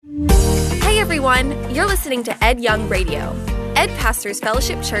everyone. You're listening to Ed Young Radio, Ed Pastors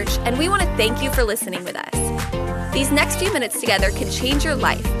Fellowship Church, and we want to thank you for listening with us. These next few minutes together can change your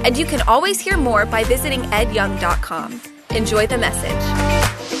life, and you can always hear more by visiting edyoung.com. Enjoy the message.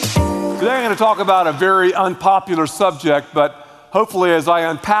 Today I'm going to talk about a very unpopular subject, but hopefully as I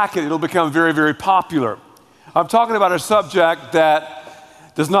unpack it, it'll become very, very popular. I'm talking about a subject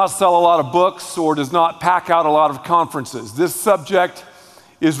that does not sell a lot of books or does not pack out a lot of conferences. This subject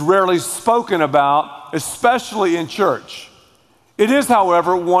is rarely spoken about, especially in church. It is,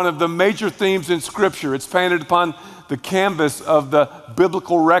 however, one of the major themes in Scripture. It's painted upon the canvas of the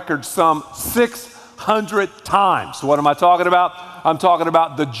biblical record some 600 times. So what am I talking about? I'm talking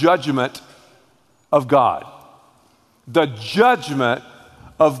about the judgment of God. The judgment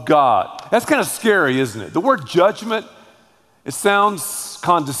of God. That's kind of scary, isn't it? The word judgment, it sounds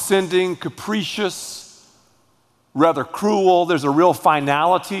condescending, capricious, rather cruel. There's a real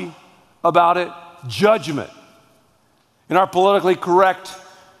finality about it. Judgment. In our politically correct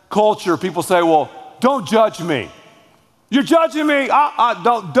culture, people say, well, don't judge me. You're judging me.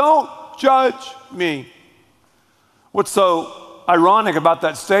 Don't judge me. What's so ironic about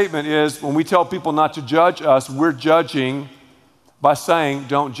that statement is when we tell people not to judge us, we're judging by saying,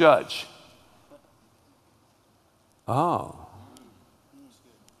 don't judge. Oh.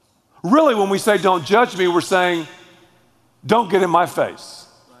 Really, when we say don't judge me, we're saying, don't get in my face.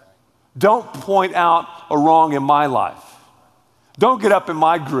 Don't point out a wrong in my life. Don't get up in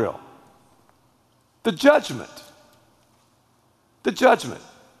my grill. The judgment. The judgment.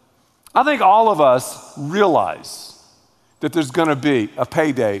 I think all of us realize that there's going to be a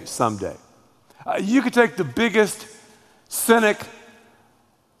payday someday. You could take the biggest cynic,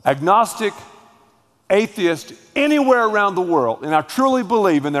 agnostic, atheist anywhere around the world, and I truly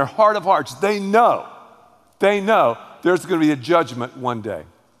believe in their heart of hearts, they know there's going to be a judgment one day.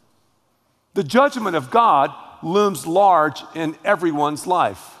 The judgment of God looms large in everyone's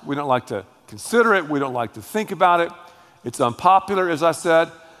life. We don't like to consider it. We don't like to think about it. It's unpopular, as I said.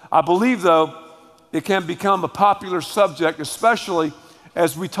 I believe, though, it can become a popular subject, especially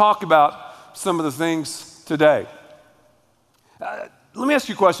as we talk about some of the things today. Let me ask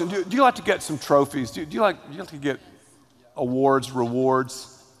you a question. Do you like to get some trophies? Do you like to get awards,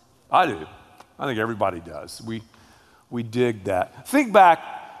 rewards? I do. I think everybody does. We dig that. Think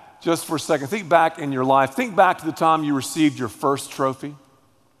back just for a second. Think back in your life. Think back to the time you received your first trophy.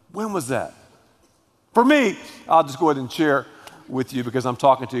 When was that? For me, I'll just go ahead and share with you because I'm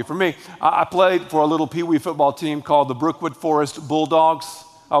talking to you. For me, I played for a little peewee football team called the Brookwood Forest Bulldogs.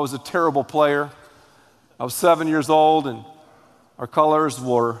 I was a terrible player. I was 7 years old, and our colors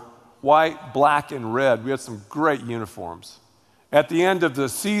were white, black, and red. We had some great uniforms. At the end of the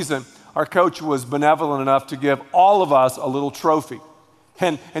season, our coach was benevolent enough to give all of us a little trophy.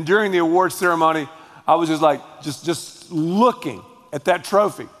 And during the award ceremony, I was just looking at that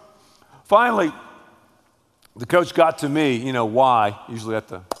trophy. Finally, the coach got to me, why, usually at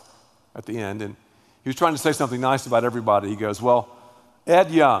the end, and he was trying to say something nice about everybody. He goes, well,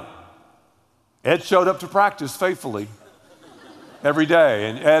 Ed Young. Ed showed up to practice faithfully every day,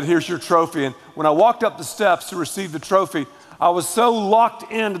 and Ed, here's your trophy. And when I walked up the steps to receive the trophy, I was so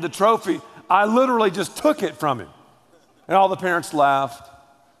locked into the trophy, I literally just took it from him. And all the parents laughed.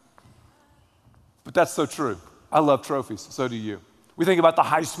 But that's so true. I love trophies, so do you. We think about the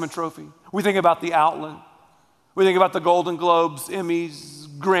Heisman Trophy. We think about the Outland. We think about the Golden Globes, Emmys,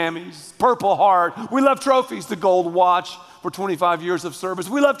 Grammys, Purple Heart. We love trophies, the Gold Watch for 25 years of service.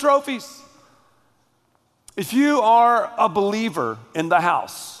 We love trophies. If you are a believer in the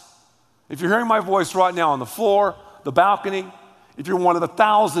house, if you're hearing my voice right now on the floor, the balcony, if you're one of the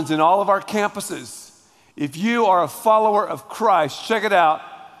thousands in all of our campuses, if you are a follower of Christ, check it out.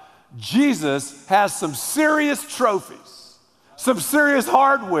 Jesus has some serious trophies, some serious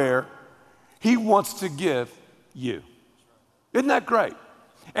hardware he wants to give you. Isn't that great?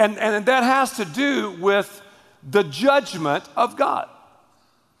 And that has to do with the judgment of God.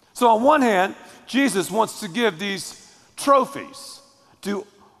 So on one hand, Jesus wants to give these trophies to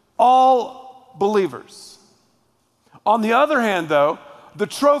all believers. On the other hand, though, the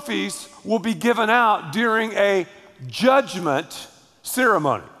trophies will be given out during a judgment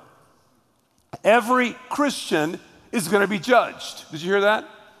ceremony. Every Christian is going to be judged. Did you hear that?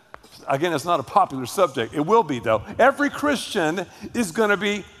 Again, it's not a popular subject. It will be, though. Every Christian is going to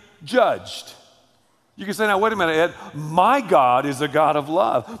be judged. You can say, now, wait a minute, Ed. My God is a God of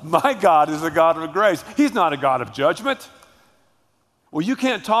love. My God is a God of grace. He's not a God of judgment. Well, you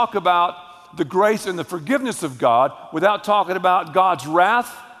can't talk about the grace and the forgiveness of God without talking about God's wrath,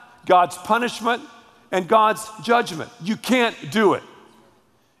 God's punishment, and God's judgment. You can't do it.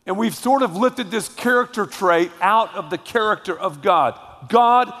 And we've sort of lifted this character trait out of the character of God.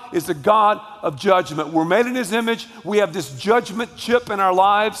 God is a God of judgment. We're made in his image. We have this judgment chip in our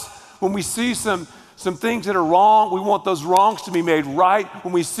lives. When we see some things that are wrong, we want those wrongs to be made right.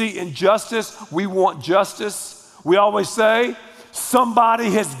 When we see injustice, we want justice. We always say, somebody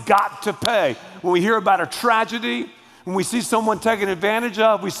has got to pay. When we hear about a tragedy, when we see someone taken advantage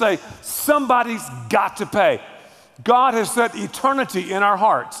of, we say, somebody's got to pay. God has set eternity in our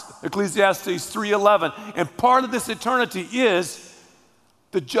hearts, Ecclesiastes 3:11, and part of this eternity is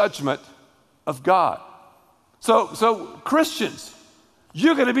the judgment of God. So Christians,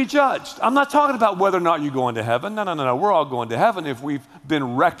 you're going to be judged. I'm not talking about whether or not you're going to heaven. No. We're all going to heaven if we've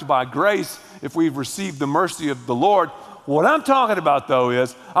been wrecked by grace, if we've received the mercy of the Lord. What I'm talking about, though,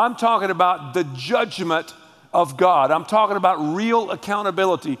 is I'm talking about the judgment of God. I'm talking about real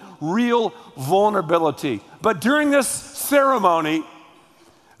accountability, real vulnerability. But during this ceremony,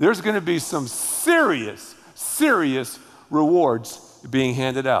 there's going to be some serious rewards being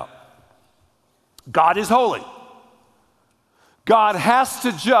handed out. God is holy. God has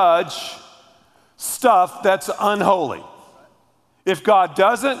to judge stuff that's unholy. If God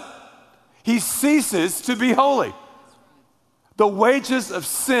doesn't, he ceases to be holy. The wages of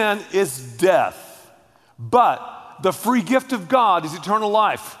sin is death, but the free gift of God is eternal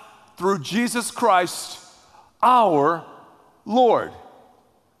life through Jesus Christ, our Lord.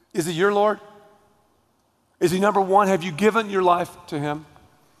 Is he your Lord? Is he number one? Have you given your life to him?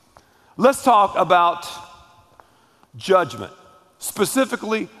 Let's talk about judgment,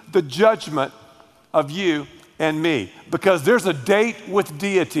 specifically the judgment of you and me, because there's a date with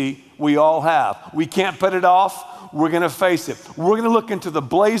deity we all have. We can't put it off. We're going to face it. We're going to look into the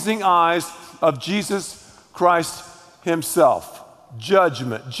blazing eyes of Jesus Christ himself.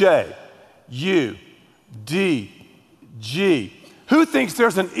 Judgment, J, U, D, G. Who thinks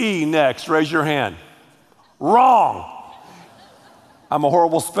there's an E next? Raise your hand. Wrong. I'm a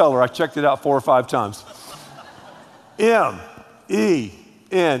horrible speller. I checked it out 4 or 5 times. M-E-N-T,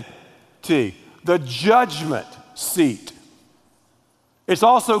 the judgment seat. It's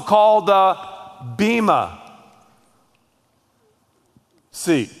also called the Bema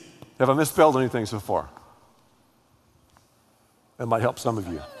seat. Have I misspelled anything so far? That might help some of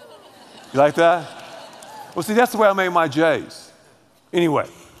you. You like that? Well, see, that's the way I made my J's. Anyway,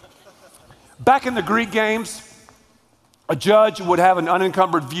 back in the Greek games, a judge would have an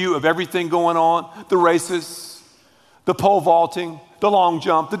unencumbered view of everything going on, the races, the pole vaulting, the long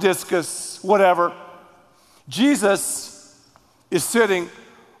jump, the discus, whatever. Jesus is sitting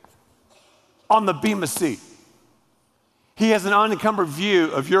on the Bema seat. He has an unencumbered view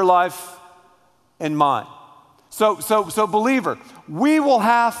of your life and mine. So believer, we will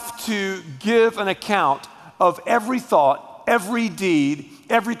have to give an account of every thought, every deed,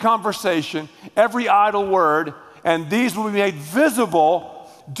 every conversation, every idle word, and these will be made visible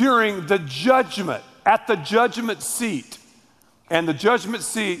during the judgment, at the judgment seat. And the judgment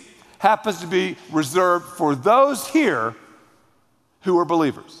seat happens to be reserved for those here who are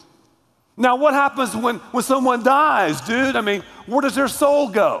believers. Now, what happens when someone dies, dude? I mean, where does their soul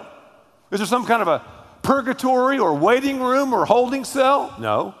go? Is there some kind of a purgatory or waiting room or holding cell?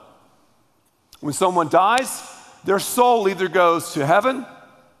 No. When someone dies, their soul either goes to heaven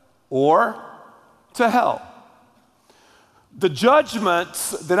or to hell. The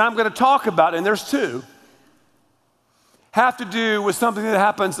judgments that I'm going to talk about, and there's 2, have to do with something that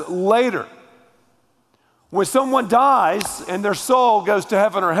happens later. When someone dies and their soul goes to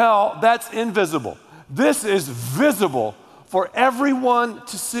heaven or hell, that's invisible. This is visible for everyone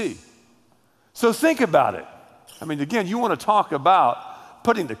to see. So think about it. I mean, again, you want to talk about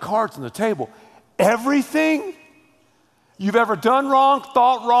putting the cards on the table. Everything you've ever done wrong,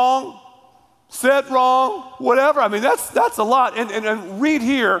 thought wrong, said wrong, whatever. I mean, that's a lot. And read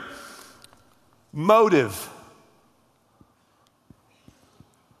here, motive.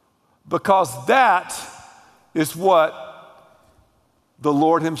 Because that is what the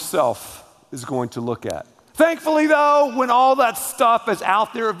Lord himself is going to look at. Thankfully, though, when all that stuff is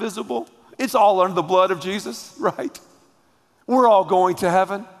out there visible, it's all under the blood of Jesus, right? We're all going to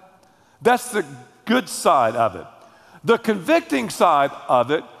heaven. That's the good side of it. The convicting side of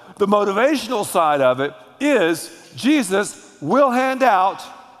it, the motivational side of it, is Jesus will hand out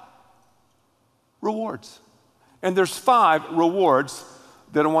rewards. And there's 5 rewards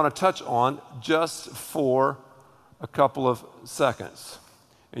that I want to touch on just for a couple of seconds.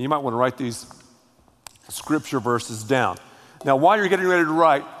 And you might want to write these scripture verses down. Now, while you're getting ready to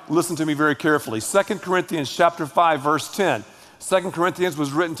write, listen to me very carefully. 2 Corinthians chapter 5, verse 10 2 Corinthians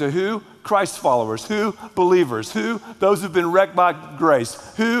was written to who? Christ followers. Who? Believers. Who? Those who've been wrecked by grace.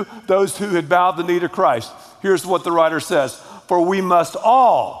 Who? Those who had bowed the knee to Christ. Here's what the writer says. For we must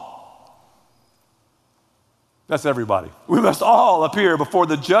all, that's everybody, we must all appear before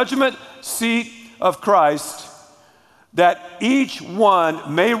the judgment seat of Christ, that each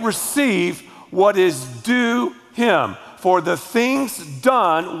one may receive what is due him for the things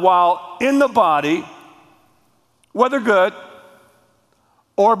done while in the body, whether good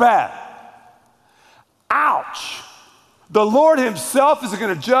or bad. Ouch. The Lord himself is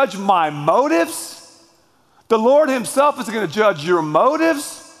going to judge my motives. The Lord himself is going to judge your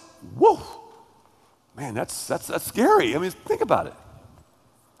motives. Whoa. Man, that's scary. I mean, think about it.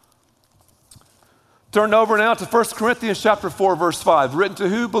 Turn over now to 1 Corinthians chapter 4, verse 5. Written to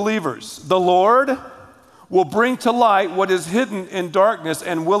who? Believers. The Lord will bring to light what is hidden in darkness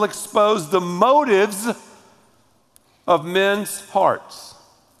and will expose the motives of men's hearts.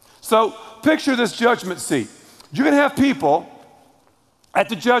 So picture this judgment seat. You're going to have people at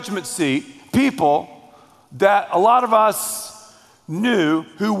the judgment seat, people that a lot of us knew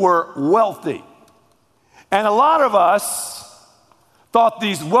who were wealthy. And a lot of us thought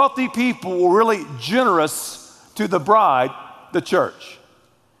these wealthy people were really generous to the bride, the church.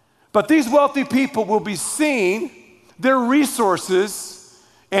 But these wealthy people will be seen, their resources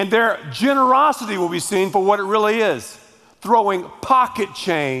and their generosity will be seen for what it really is, throwing pocket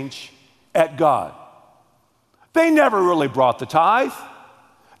change at God. They never really brought the tithe.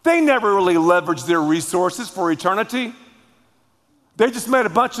 They never really leveraged their resources for eternity. They just made a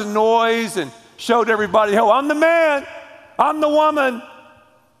bunch of noise and showed everybody, oh, I'm the man, I'm the woman.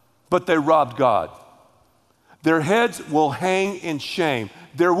 But they robbed God. Their heads will hang in shame.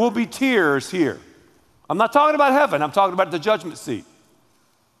 There will be tears here. I'm not talking about heaven. I'm talking about the judgment seat.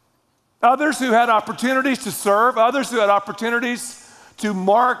 Others who had opportunities to serve, others who had opportunities to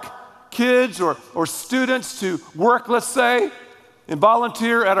mark kids or students to work, let's say, and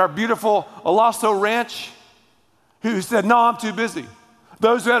volunteer at our beautiful Alasso Ranch, who said, no, I'm too busy.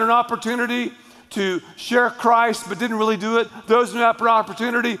 Those who had an opportunity to share Christ but didn't really do it. Those who had an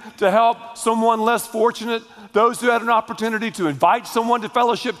opportunity to help someone less fortunate. Those who had an opportunity to invite someone to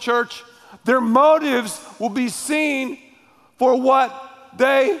Fellowship Church. Their motives will be seen for what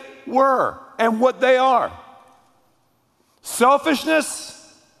they were and what they are. Selfishness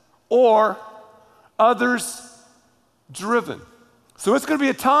or others driven. So it's going to be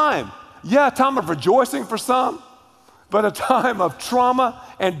a time of rejoicing for some, but a time of trauma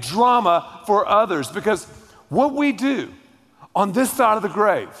and drama for others, because what we do on this side of the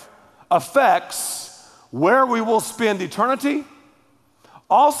grave affects where we will spend eternity,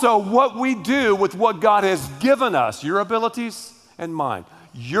 also what we do with what God has given us, your abilities and mine,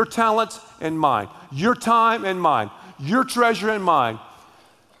 your talents and mine, your time and mine, your treasure and mine,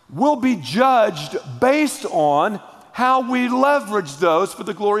 will be judged based on how we leverage those for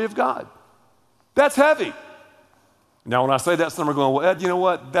the glory of God. That's heavy. Now, when I say that, some are going, well, Ed, you know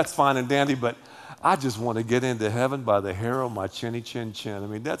what? That's fine and dandy, but I just want to get into heaven by the hair of my chinny chin chin. I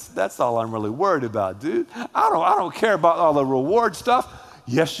mean, that's all I'm really worried about, dude. I don't care about all the reward stuff.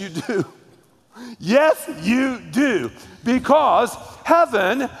 Yes, you do. Yes, you do. Because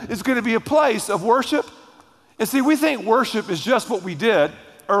heaven is going to be a place of worship. And see, we think worship is just what we did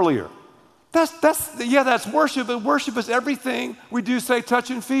earlier. That's worship, but worship is everything we do, say,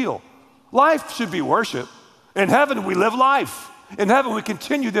 touch, and feel. Life should be worship. In heaven, we live life. In heaven, we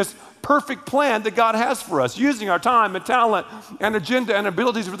continue this perfect plan that God has for us, using our time and talent and agenda and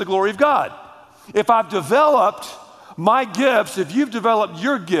abilities for the glory of God. If I've developed my gifts, if you've developed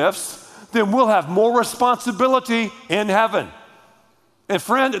your gifts, then we'll have more responsibility in heaven. And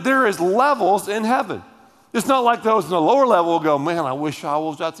friend, there is levels in heaven. It's not like those in the lower level will go, man, I wish I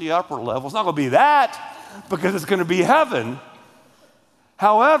was at the upper level. It's not going to be that, because it's going to be heaven.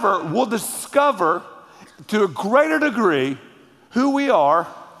 However, we'll discover to a greater degree who we are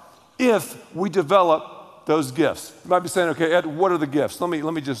if we develop those gifts. You might be saying, okay, Ed, what are the gifts? Let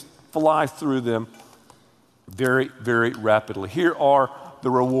me just fly through them very, very rapidly. Here are the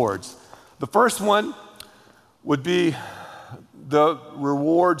rewards. The first one would be the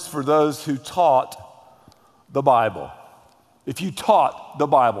rewards for those who taught the Bible. If you taught the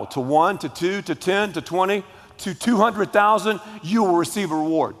Bible to 1, to 2, to 10, to 20, to 200,000, you will receive a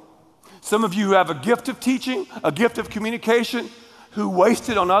reward. Some of you who have a gift of teaching, a gift of communication, who waste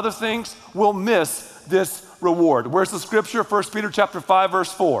it on other things, will miss this reward. Where's the scripture? 1 Peter chapter 5,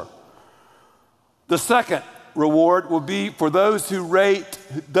 verse 4. The second reward will be for those who wait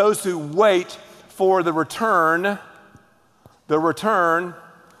for the return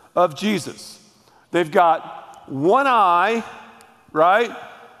of Jesus. They've got one eye right,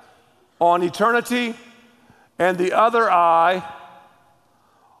 on eternity, and the other eye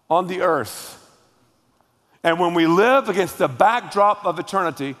on the earth. And when we live against the backdrop of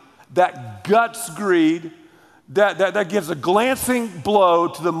eternity, that guts greed, that gives a glancing blow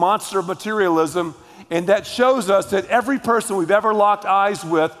to the monster of materialism, and that shows us that every person we've ever locked eyes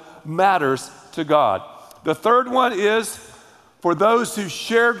with matters to God. The third one is for those who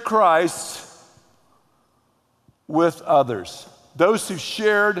shared Christ with others, those who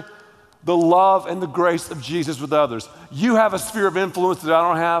shared the love and the grace of Jesus with others. You have a sphere of influence that I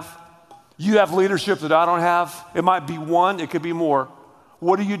don't have. You have leadership that I don't have. It might be one, it could be more.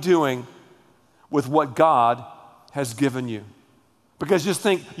 What are you doing with what God has given you? Because just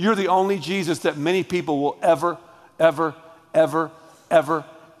think, you're the only Jesus that many people will ever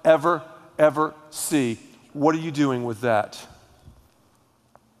see. What are you doing with that?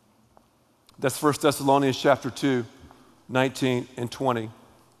 That's 1 Thessalonians chapter 2, 19 and 20.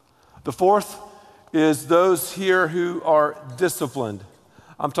 The fourth is those here who are disciplined.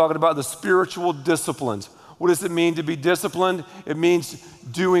 I'm talking about the spiritual disciplines. What does it mean to be disciplined? It means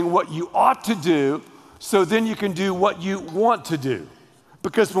doing what you ought to do so then you can do what you want to do.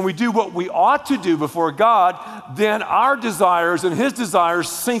 Because when we do what we ought to do before God, then our desires and His desires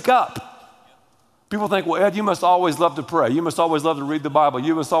sync up. People think, well, Ed, you must always love to pray. You must always love to read the Bible.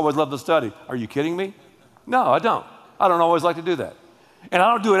 You must always love to study. Are you kidding me? No, I don't. I don't always like to do that. And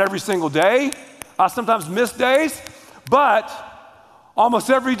I don't do it every single day. I sometimes miss days, but almost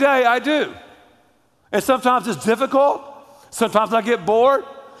every day I do. And sometimes it's difficult. Sometimes I get bored.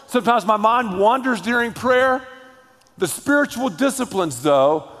 Sometimes my mind wanders during prayer. The spiritual disciplines,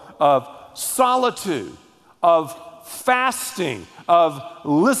 though, of solitude, of fasting, of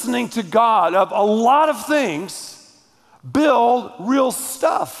listening to God, of a lot of things, build real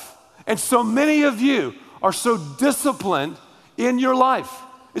stuff. And so many of you are so disciplined in your life.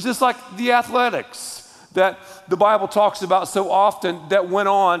 It's just like the athletics that the Bible talks about so often that went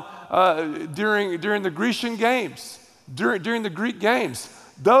on during the Grecian games, during the Greek games.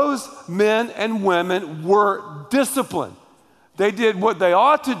 Those men and women were disciplined. They did what they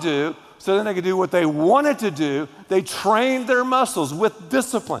ought to do so then they could do what they wanted to do. They trained their muscles with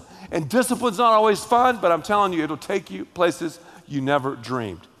discipline. And discipline's not always fun, but I'm telling you, it'll take you places you never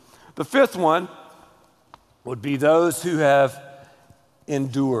dreamed. The fifth one would be those who have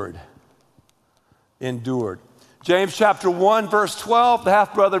endured. Endured. James chapter 1, verse 12, the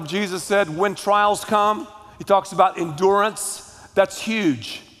half-brother of Jesus said, when trials come, he talks about endurance. That's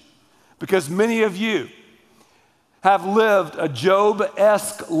huge because many of you have lived a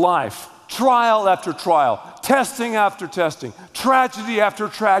Job-esque life, trial after trial, testing after testing, tragedy after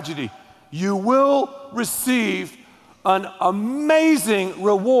tragedy. You will receive an amazing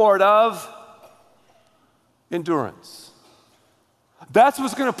reward of endurance. That's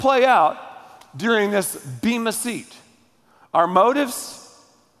what's going to play out during this Bema seat. Our motives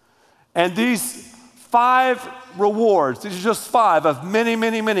and these 5 rewards, these are just 5 of many,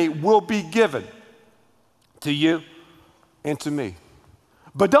 many, many, will be given to you and to me.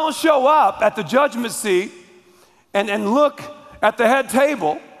 But don't show up at the judgment seat and look at the head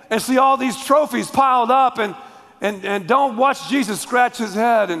table and see all these trophies piled up and don't watch Jesus scratch his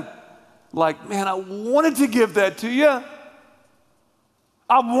head and like, man, I wanted to give that to you.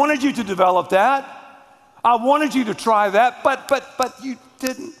 I wanted you to develop that. I wanted you to try that, but you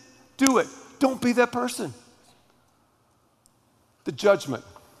didn't do it. Don't be that person. The judgment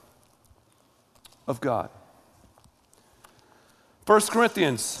of God. 1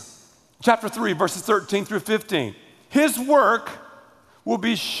 Corinthians chapter 3, verses 13 through 15. His work will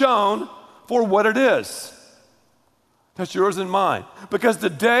be shown for what it is. That's yours and mine. Because the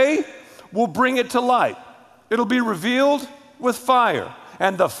day will bring it to light. It'll be revealed with fire.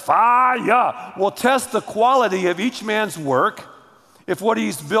 And the fire will test the quality of each man's work. If what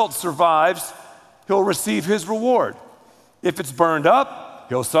he's built survives, he'll receive his reward. If it's burned up,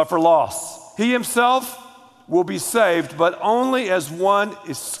 he'll suffer loss. He himself will be saved, but only as one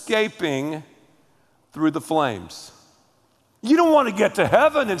escaping through the flames. You don't want to get to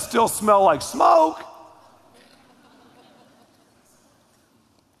heaven and still smell like smoke.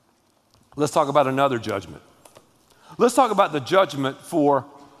 Let's talk about another judgment. Let's talk about the judgment for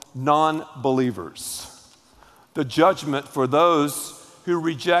non-believers. The judgment for those who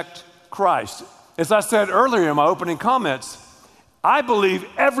reject Christ. As I said earlier in my opening comments, I believe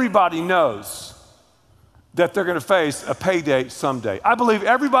everybody knows that they're going to face a payday someday. I believe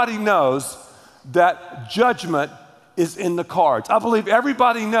everybody knows that judgment is in the cards. I believe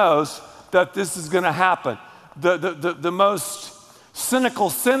everybody knows that this is going to happen. The most cynical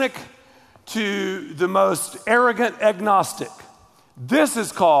cynic to the most arrogant agnostic. This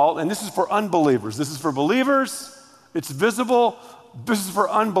is called, and this is for unbelievers. This is for believers, it's visible. This is for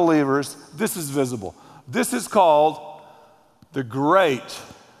unbelievers, this is visible. This is called the great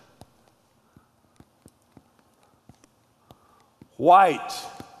white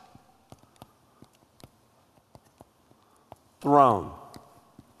throne.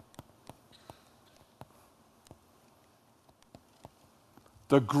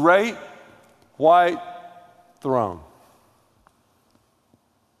 The great white throne.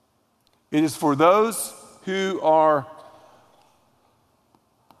 It is for those who are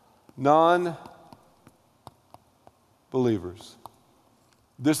non-believers.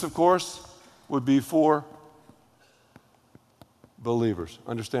 This, of course, would be for believers.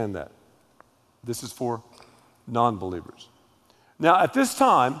 Understand that. This is for non-believers. Now, at this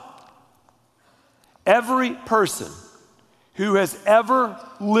time, every person who has ever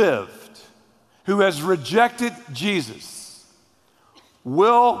lived, who has rejected Jesus,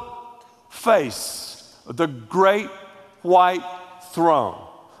 will face the great white throne.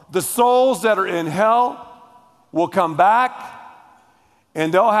 The souls that are in hell will come back,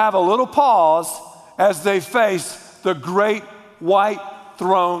 and they'll have a little pause as they face the great white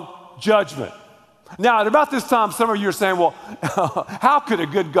throne judgment. Now, at about this time, some of you are saying, well, how could a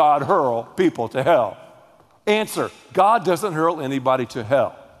good God hurl people to hell? Answer, God doesn't hurl anybody to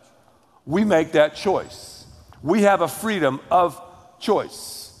hell. We make that choice. We have a freedom of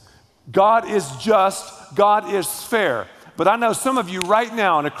choice. God is just, God is fair. But I know some of you right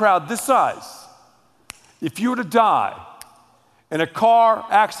now in a crowd this size, if you were to die in a car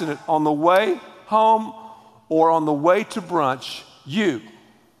accident on the way home or on the way to brunch, you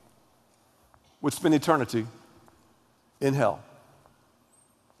would spend eternity in hell.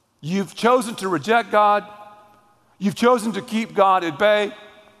 You've chosen to reject God. You've chosen to keep God at bay.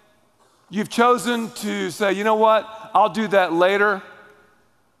 You've chosen to say, you know what, I'll do that later.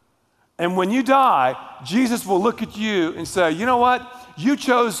 And when you die, Jesus will look at you and say, you know what, you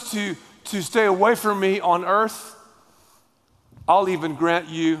chose to stay away from me on earth. I'll even grant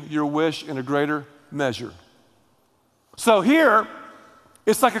you your wish in a greater measure. So here,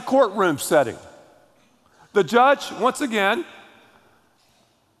 it's like a courtroom setting. The judge, once again,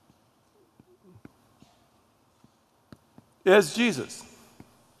 is Jesus.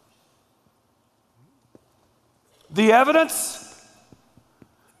 The evidence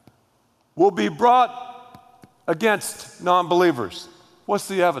will be brought against non-believers. What's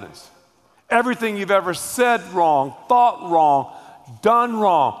the evidence? Everything you've ever said wrong, thought wrong, done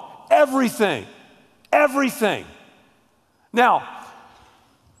wrong, everything. Now,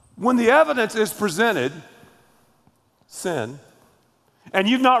 when the evidence is presented, sin, and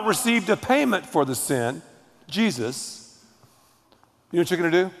you've not received a payment for the sin, Jesus, you know what you're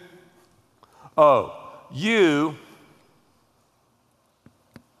going to do? Oh, you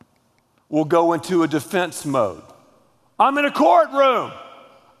will go into a defense mode. I'm in a courtroom.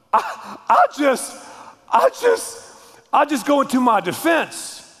 I just go into my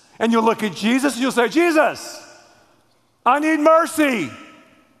defense. And you'll look at Jesus and you'll say, Jesus, I need mercy.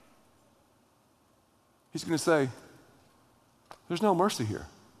 He's going to say, there's no mercy here.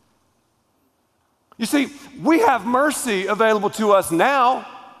 You see, we have mercy available to us now.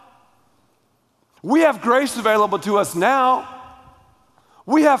 We have grace available to us now.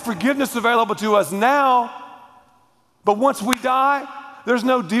 We have forgiveness available to us now. But once we die, there's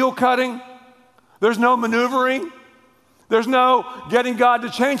no deal cutting. There's no maneuvering. There's no getting God to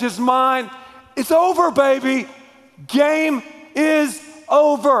change his mind. It's over, baby. Game is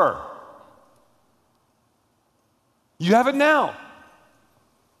over. You have it now.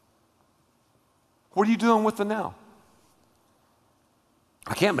 What are you doing with the now?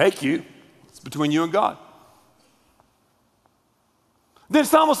 I can't make you. It's between you and God. Then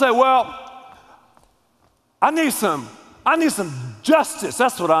some will say, well, I need some justice.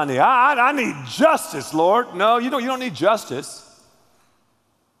 That's what I need. I need justice, Lord. No, you don't need justice.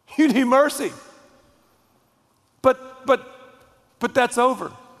 You need mercy. But that's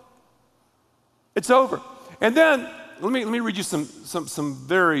over. It's over. And then let me read you some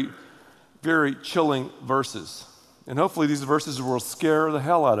very, very chilling verses. And hopefully these verses will scare the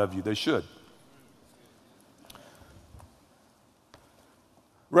hell out of you. They should.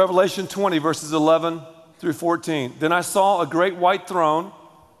 Revelation 20, verses 11 through 14. Then I saw a great white throne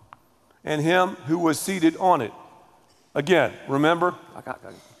and him who was seated on it. Again, remember?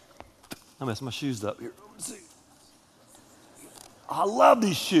 I messed my shoes up here. Let's see. I love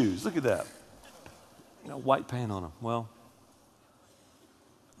these shoes. Look at that. White paint on them. Well,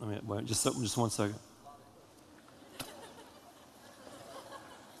 wait, just 1 second.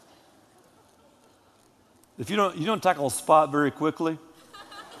 If you don't tackle a spot very quickly,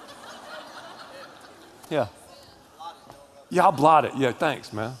 yeah. Yeah, I'll blot it. Yeah,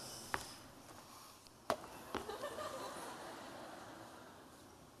 thanks, man.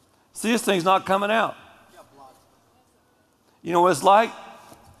 See, this thing's not coming out. You know what it's like?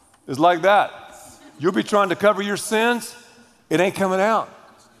 It's like that. You'll be trying to cover your sins. It ain't coming out.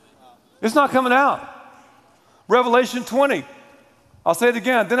 It's not coming out. Revelation 20. I'll say it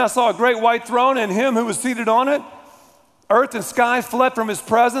again. Then I saw a great white throne and him who was seated on it. Earth and sky fled from his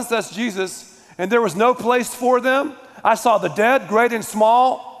presence. That's Jesus. And there was no place for them. I saw the dead, great and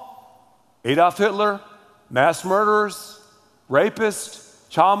small. Adolf Hitler, mass murderers, rapists,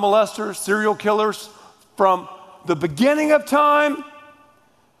 child molesters, serial killers, from the beginning of time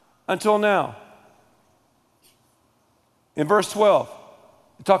until now. In verse 12,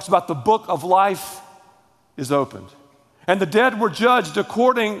 it talks about the book of life is opened. And the dead were judged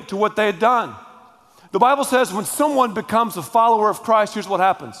according to what they had done. The Bible says when someone becomes a follower of Christ, here's what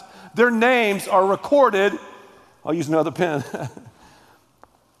happens. Their names are recorded. I'll use another pen.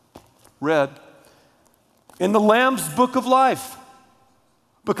 Read. In the Lamb's book of life.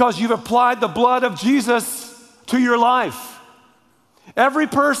 Because you've applied the blood of Jesus to your life. Every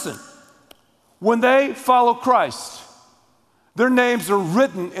person, when they follow Christ, their names are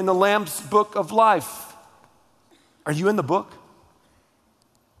written in the Lamb's book of life. Are you in the book?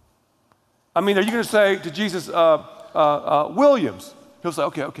 I mean, are you going to say to Jesus, Williams? He'll say,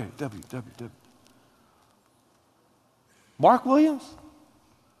 okay, W. Mark Williams?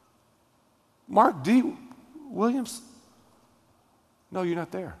 Mark D. Williams? No, you're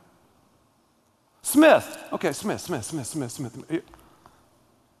not there. Smith. Okay, Smith.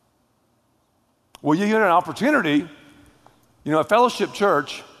 Well, you get an opportunity, at Fellowship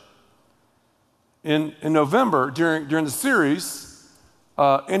Church in November during the series,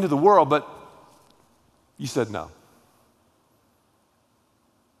 Into the World, but you said no.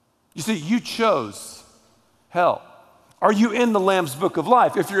 You see, you chose hell. Are you in the Lamb's book of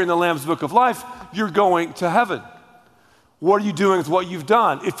life? If you're in the Lamb's book of life, you're going to heaven. What are you doing with what you've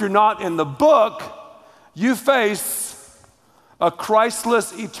done? If you're not in the book, you face a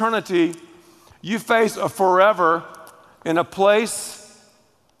Christless eternity. You face a forever in a place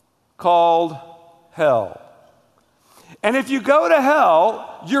called hell. And if you go to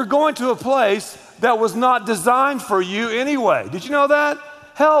hell, you're going to a place that was not designed for you anyway. Did you know that?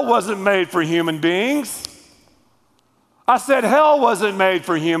 Hell wasn't made for human beings. I said hell wasn't made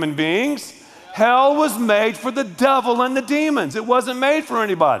for human beings. Hell was made for the devil and the demons. It wasn't made for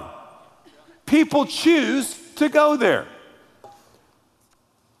anybody. People choose to go there.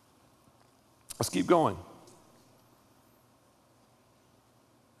 Let's keep going.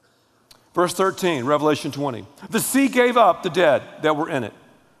 Verse 13, Revelation 20. The sea gave up the dead that were in it,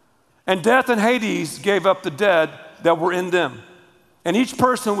 and death and Hades gave up the dead that were in them. And each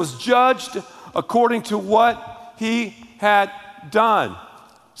person was judged according to what he had done.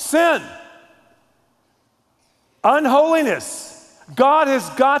 Sin. Unholiness. God has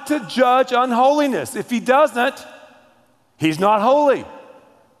got to judge unholiness. If he doesn't, he's not holy.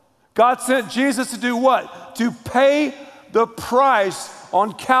 God sent Jesus to do what? To pay the price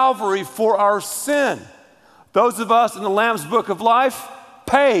on Calvary for our sin. Those of us in the Lamb's book of life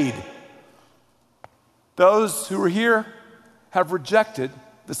paid. Those who are here have rejected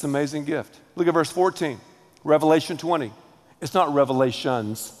this amazing gift. Look at verse 14, Revelation 20. It's not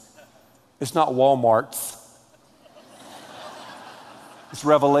Revelations. It's not Walmart's. It's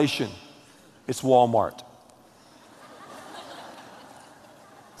Revelation. It's Walmart.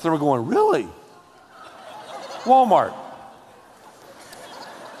 So we're going, really? Walmart.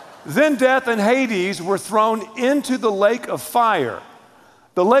 Then death and Hades were thrown into the lake of fire.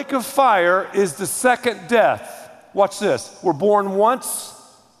 The lake of fire is the second death. Watch this. We're born once,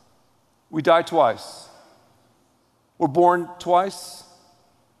 we die twice. We're born twice,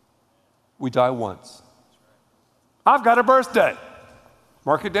 we die once. I've got a birthday.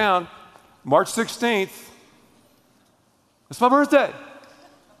 Mark it down. March 16th. It's my birthday.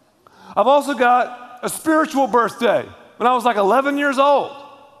 I've also got a spiritual birthday when I was like 11 years old.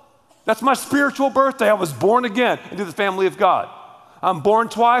 That's my spiritual birthday. I was born again into the family of God. I'm born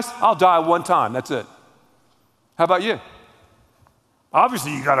twice, I'll die one time. That's it. How about you?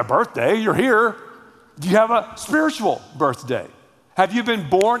 Obviously, you got a birthday. You're here. Do you have a spiritual birthday? Have you been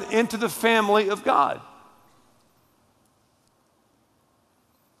born into the family of God?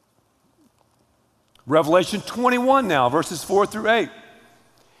 Revelation 21 now, verses 4 through 8.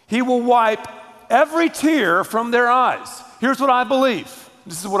 He will wipe every tear from their eyes. Here's what I believe.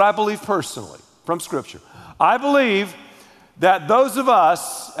 This is what I believe personally from Scripture. I believe that those of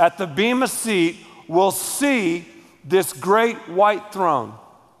us at the Bema seat will see this great white throne.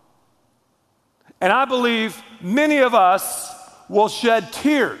 And I believe many of us will shed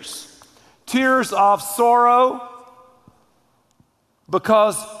tears, tears of sorrow,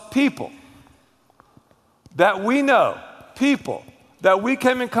 because people that we know, people that we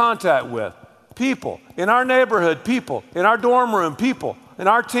came in contact with, people in our neighborhood, people in our dorm room, people in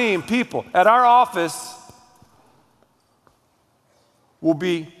our team, people at our office will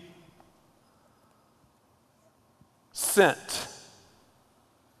be sent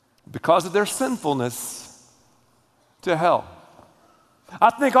because of their sinfulness to hell.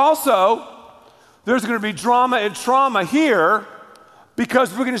 I think also there's going to be drama and trauma here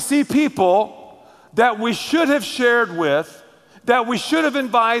because we're going to see people that we should have shared with, that we should have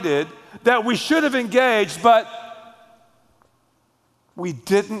invited, that we should have engaged, but we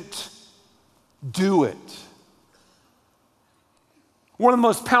didn't do it. One of the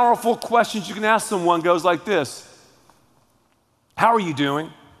most powerful questions you can ask someone goes like this: how are you doing?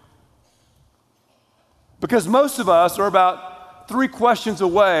 Because most of us are about 3 questions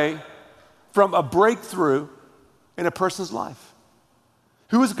away from a breakthrough in a person's life.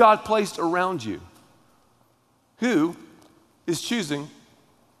 Who has God placed around you? Who is choosing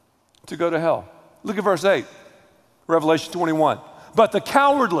to go to hell? Look at verse 8, Revelation 21. But the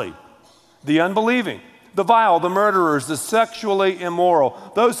cowardly, the unbelieving, the vile, the murderers, the sexually immoral,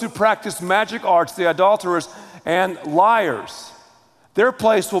 those who practice magic arts, the adulterers, and liars, their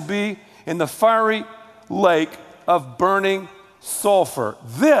place will be in the fiery lake of burning sulfur.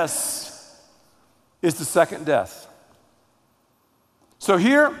 This is the second death. So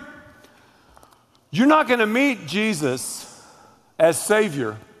here, you're not going to meet Jesus as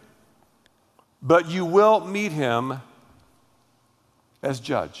Savior, but you will meet him as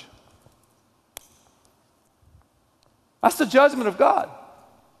judge. That's the judgment of God.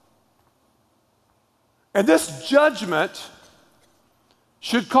 And this judgment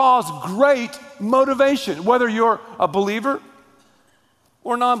should cause great motivation, whether you're a believer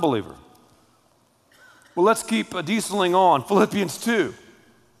or non-believer. Well, let's keep dieseling on. Philippians 2,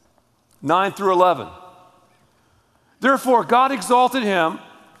 9 through 11. Therefore, God exalted him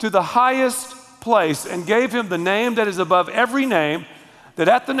to the highest place and gave him the name that is above every name, that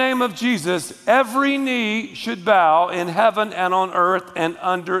at the name of Jesus, every knee should bow in heaven and on earth and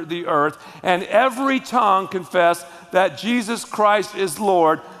under the earth, and every tongue confess that Jesus Christ is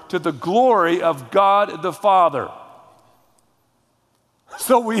Lord, to the glory of God the Father.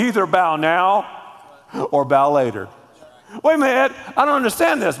 So we either bow now or bow later. Wait a minute, I don't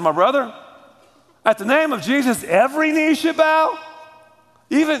understand this, my brother. At the name of Jesus, every knee should bow?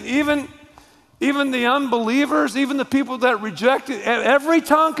 Even the unbelievers, even the people that reject it, every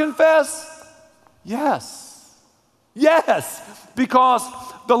tongue confess? Yes. Yes, because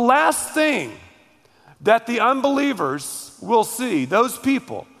the last thing that the unbelievers will see, those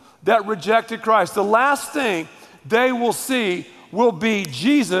people that rejected Christ, the last thing they will see will be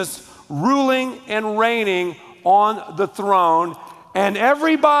Jesus ruling and reigning on the throne, and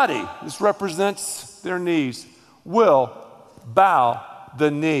everybody, this represents their knees, will bow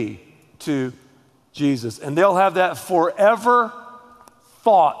the knee to Jesus. And they'll have that forever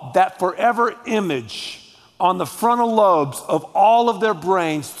thought, that forever image on the frontal lobes of all of their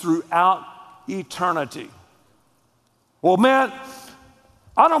brains throughout eternity. Well, man,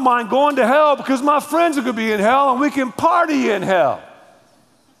 I don't mind going to hell because my friends are going to be in hell and we can party in hell.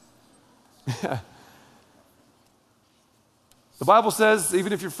 The Bible says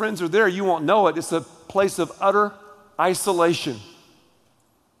even if your friends are there, you won't know it. It's a place of utter isolation.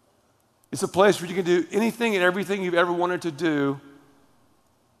 It's a place where you can do anything and everything you've ever wanted to do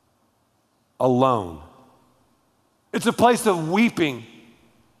alone. It's a place of weeping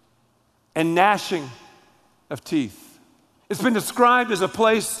and gnashing of teeth. It's been described as a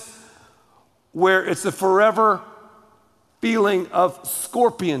place where it's a forever feeling of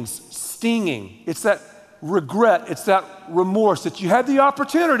scorpions stinging. It's that regret, it's that remorse that you had the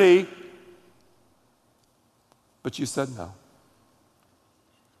opportunity, but you said no.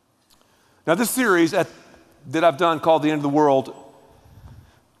 Now, this series that I've done called The End of the World,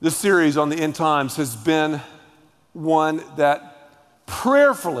 this series on the end times has been one that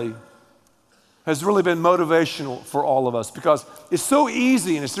prayerfully has really been motivational for all of us, because it's so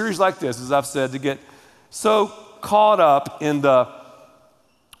easy in a series like this, as I've said, to get so caught up in the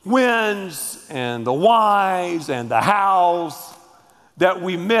whens and the whys and the hows that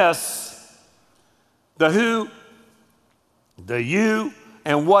we miss the who, the you,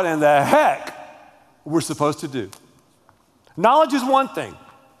 and what in the heck we're supposed to do. Knowledge is one thing.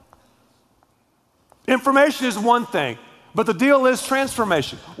 Information is one thing. But the deal is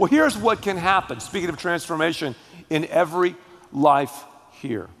transformation. Well, here's what can happen, speaking of transformation, in every life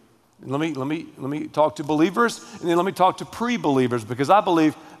here. Let me talk to believers, and then let me talk to pre-believers, because I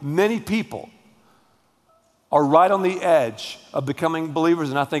believe many people are right on the edge of becoming believers,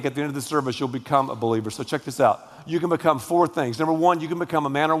 and I think at the end of the service, you'll become a believer. So check this out. You can become 4 things. Number 1, you can become a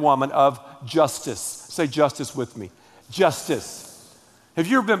man or woman of justice. Say justice with me. Justice. Have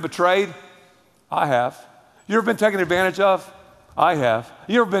you ever been betrayed? I have. You ever been taken advantage of? I have.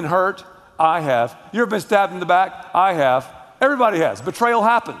 You ever been hurt? I have. You ever been stabbed in the back? I have. Everybody has. Betrayal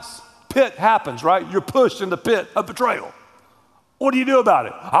happens. Pit happens, right? You're pushed in the pit of betrayal. What do you do about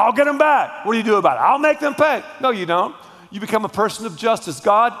it? I'll get them back. What do you do about it? I'll make them pay. No, you don't. You become a person of justice.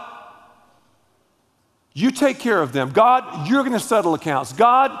 God, you take care of them. God, you're going to settle accounts.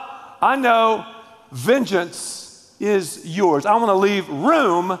 God, I know vengeance is yours. I want to leave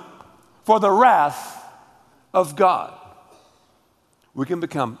room for the wrath of God. We can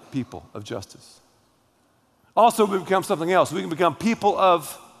become people of justice. Also, we become something else. We can become people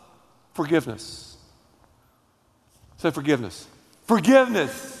of forgiveness. Say forgiveness.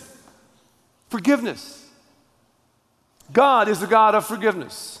 Forgiveness. Forgiveness. God is the God of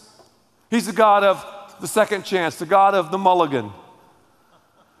forgiveness. He's the God of the second chance, the God of the mulligan.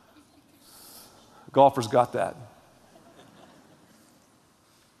 Golfers got that.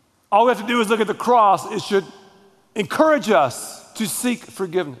 All we have to do is look at the cross. It should encourage us to seek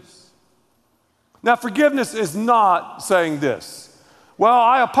forgiveness. Now, forgiveness is not saying this. Well,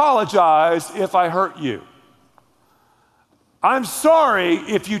 I apologize if I hurt you. I'm sorry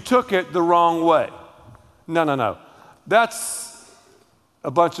if you took it the wrong way. No. That's a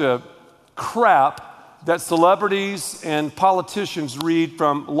bunch of crap that celebrities and politicians read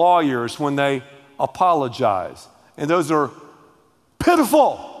from lawyers when they apologize. And those are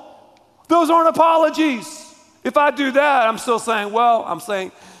pitiful. Those aren't apologies. If I do that, I'm still saying,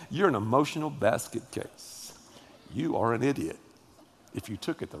 you're an emotional basket case. You are an idiot if you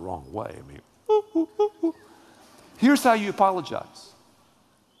took it the wrong way. Here's how you apologize.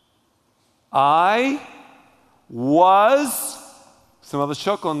 I was, some of us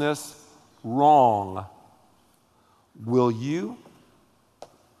choke on this, wrong. Will you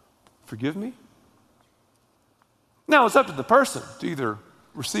forgive me? Now, it's up to the person to either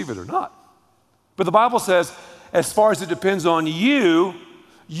receive it or not. But the Bible says, as far as it depends on you,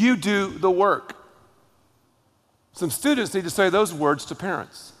 you do the work. Some students need to say those words to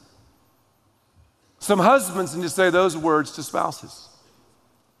parents. Some husbands need to say those words to spouses.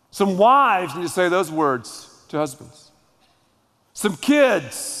 Some wives need to say those words to husbands. Some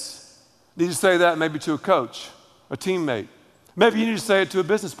kids need to say that maybe to a coach, a teammate. Maybe you need to say it to a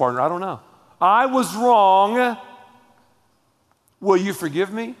business partner. I don't know. I was wrong. Will you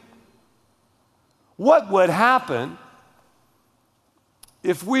forgive me? What would happen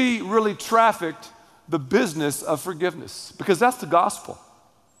if we really trafficked the business of forgiveness? Because that's the gospel.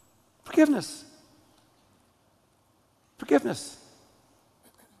 Forgiveness. Forgiveness.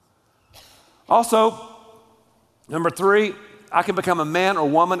 Also, number 3, I can become a man or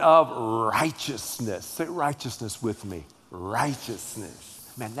woman of righteousness. Say righteousness with me.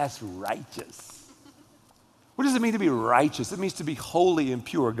 Righteousness. Man, that's righteous. What does it mean to be righteous? It means to be holy and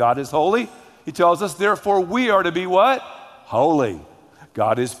pure. God is holy. He tells us, therefore, we are to be what? Holy.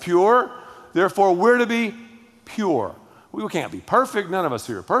 God is pure. Therefore, we're to be pure. We can't be perfect. None of us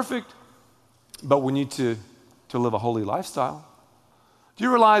here are perfect. But we need to live a holy lifestyle. Do you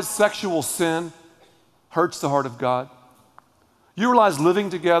realize sexual sin hurts the heart of God? Do you realize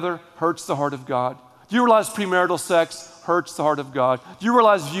living together hurts the heart of God? Do you realize premarital sex hurts the heart of God? Do you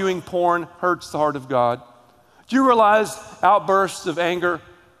realize viewing porn hurts the heart of God? Do you realize outbursts of anger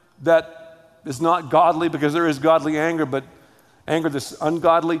that is not godly, because there is godly anger, but anger that's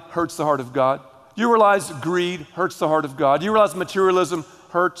ungodly hurts the heart of God? Do you realize greed hurts the heart of God? Do you realize materialism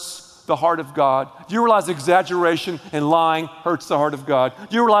hurts the heart of God? Do you realize exaggeration and lying hurts the heart of God?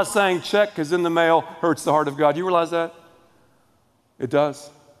 Do you realize saying check is in the mail hurts the heart of God? Do you realize that? It does.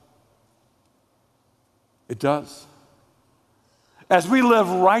 It does. As we live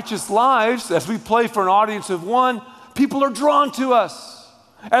righteous lives, as we play for an audience of one, people are drawn to us.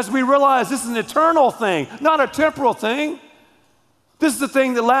 As we realize this is an eternal thing, not a temporal thing. This is a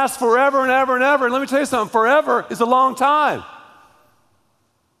thing that lasts forever and ever and ever. And let me tell you something, forever is a long time.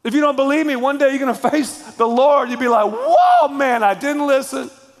 If you don't believe me, one day you're going to face the Lord. You'll be like, whoa, man, I didn't listen.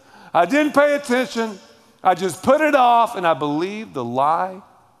 I didn't pay attention. I just put it off, and I believed the lie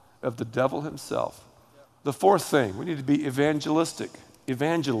of the devil himself. The 4th thing, we need to be evangelistic.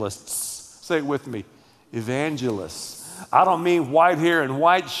 Evangelists. Say it with me. Evangelists. I don't mean white hair and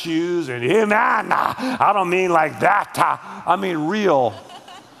white shoes and I don't mean like that. I mean real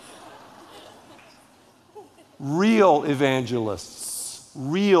evangelists,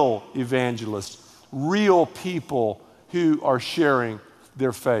 real people who are sharing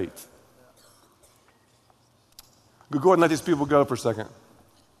their faith. Go ahead and let these people go for a second.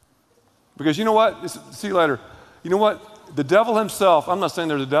 Because you know what? See you later. You know what? The devil himself, I'm not saying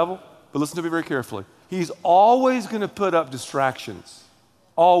there's a devil, but listen to me very carefully. He's always going to put up distractions.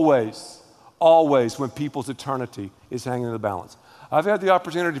 Always when people's eternity is hanging in the balance. I've had the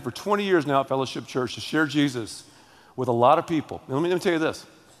opportunity for 20 years now at Fellowship Church to share Jesus with a lot of people. And let me tell you this.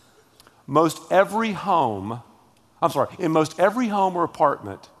 In most every home or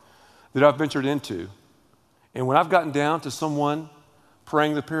apartment that I've ventured into, and when I've gotten down to someone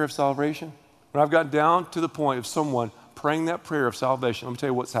praying the prayer of salvation, when I've gotten down to the point of someone praying that prayer of salvation, let me tell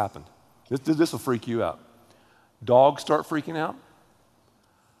you what's happened. This will freak you out. Dogs start freaking out.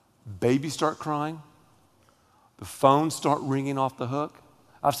 Babies start crying. The phones start ringing off the hook.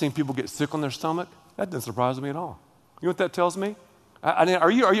 I've seen people get sick on their stomach. That doesn't surprise me at all. You know what that tells me?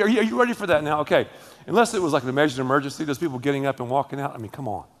 Are you ready for that now? Okay. Unless it was like an imagined emergency, those people getting up and walking out. I mean, come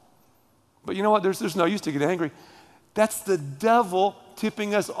on. But you know what? There's no use to get angry. That's the devil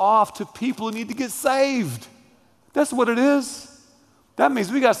tipping us off to people who need to get saved. That's what it is. That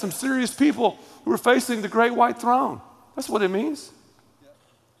means we got some serious people who are facing the great white throne. That's what it means.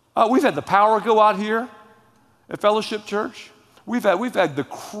 We've had the power go out here at Fellowship Church. We've had the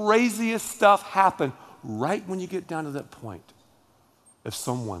craziest stuff happen right when you get down to that point of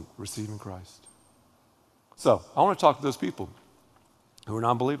someone receiving Christ. So I want to talk to those people who are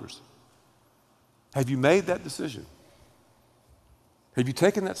non-believers. Have you made that decision? Have you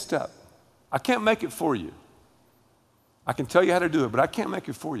taken that step? I can't make it for you. I can tell you how to do it, but I can't make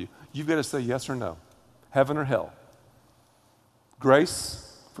it for you. You've got to say yes or no, heaven or hell,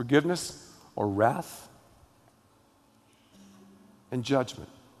 grace, forgiveness, or wrath, and judgment.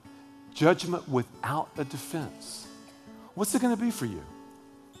 Judgment without a defense. What's it going to be for you?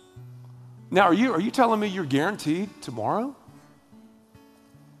 Now, are you telling me you're guaranteed tomorrow?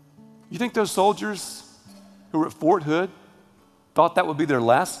 You think those soldiers who were at Fort Hood thought that would be their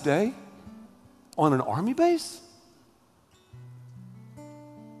last day on an army base?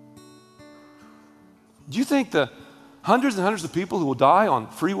 Do you think the hundreds and hundreds of people who will die on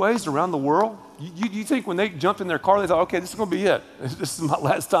freeways around the world, you think when they jumped in their car, they thought, okay, this is going to be it. This is my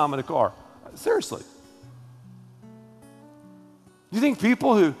last time in a car. Seriously. Do you think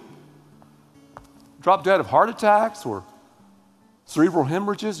people who drop dead of heart attacks or cerebral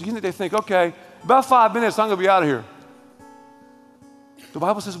hemorrhages, you think they think, okay, about 5 minutes, I'm going to be out of here? The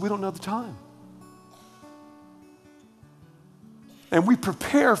Bible says we don't know the time. And we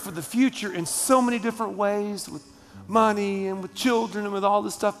prepare for the future in so many different ways with money and with children and with all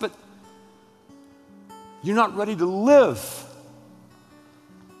this stuff, but you're not ready to live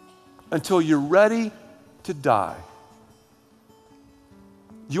until you're ready to die.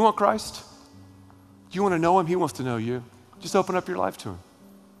 You want Christ? You want to know Him? He wants to know you. Just open up your life to Him.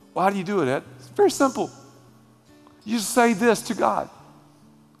 Well, how do you do it, Ed? It's very simple. You just say this to God.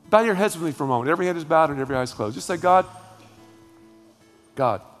 Bow your heads with me for a moment. Every head is bowed and every eye is closed. Just say, God.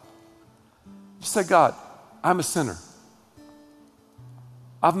 Just say, God, I'm a sinner.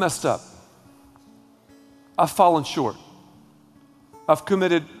 I've messed up. I've fallen short. I've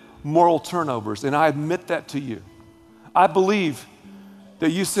committed moral turnovers, and I admit that to you. I believe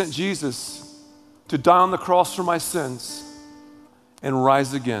that you sent Jesus to die on the cross for my sins and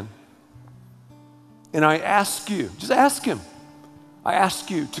rise again. And I ask you, just ask Him. I ask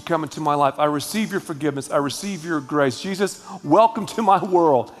you to come into my life. I receive your forgiveness. I receive your grace. Jesus, welcome to my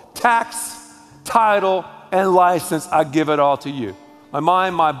world. Tax, title, and license, I give it all to you. My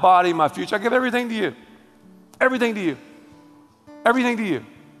mind, my body, my future, I give everything to you. Everything to you. Everything to you.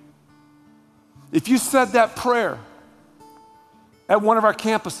 If you said that prayer at one of our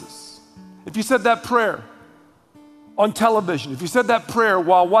campuses, if you said that prayer on television, if you said that prayer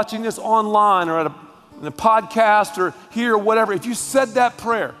while watching this online or in a podcast or here or whatever, if you said that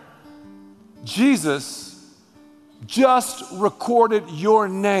prayer, Jesus just recorded your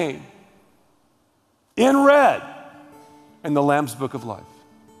name in red in the Lamb's Book of Life.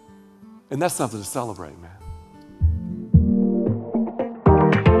 And that's something to celebrate, man.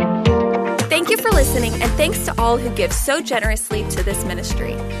 Thank you for listening, and thanks to all who give so generously to this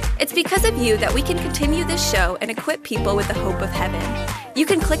ministry. It's because of you that we can continue this show and equip people with the hope of heaven. You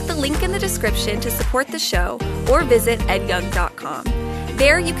can click the link in the description to support the show or visit edyoung.com.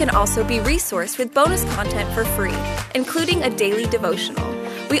 There you can also be resourced with bonus content for free, including a daily devotional.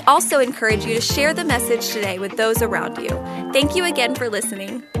 We also encourage you to share the message today with those around you. Thank you again for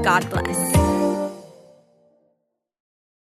listening. God bless.